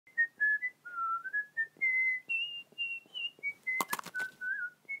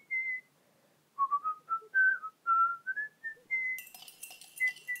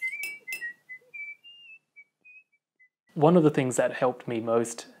One of the things that helped me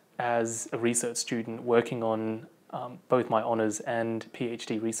most as a research student working on both my honours and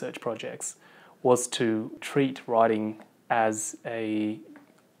PhD research projects was to treat writing as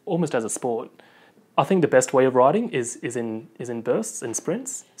almost as a sport. I think the best way of writing is in bursts and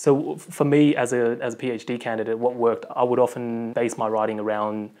sprints. So for me as a PhD candidate, what worked, I would often base my writing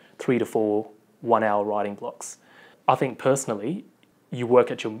around 3 to 4 1-hour writing blocks. I think personally, you work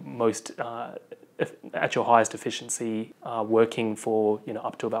at your most at your highest efficiency working for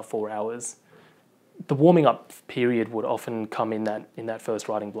up to about 4 hours. The warming up period would often come in that first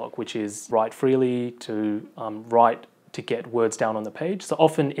writing block, which is write freely, to write to get words down on the page. So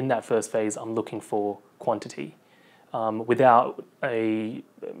often in that first phase, I'm looking for quantity without a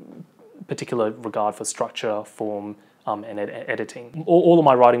particular regard for structure, form, and editing. All of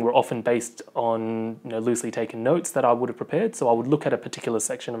my writing were often based on loosely taken notes that I would have prepared. So I would look at a particular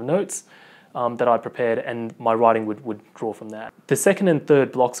section of notes that I prepared, and my writing would draw from that. The second and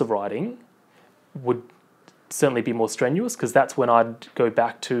third blocks of writing would certainly be more strenuous, because that's when I'd go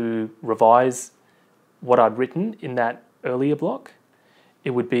back to revise what I'd written in that earlier block.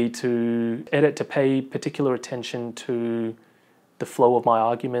 It would be to edit, to pay particular attention to the flow of my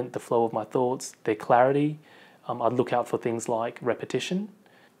argument, the flow of my thoughts, their clarity. I'd look out for things like repetition.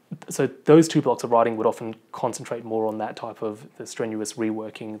 So those two blocks of writing would often concentrate more on that type of the strenuous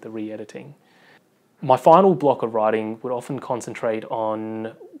reworking, the re-editing. My final block of writing would often concentrate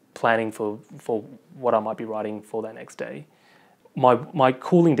on planning for what I might be writing for that next day. My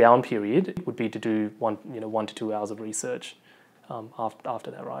cooling down period would be to do 1 to 2 hours of research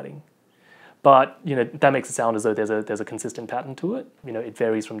after that writing. But that makes it sound as though there's a consistent pattern to it. It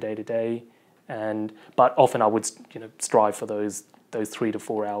varies from day to day, but often I would strive for those 3 to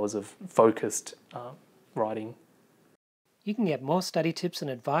 4 hours of focused writing. You can get more study tips and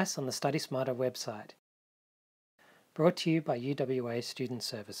advice on the Study Smarter website. Brought to you by UWA Student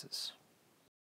Services.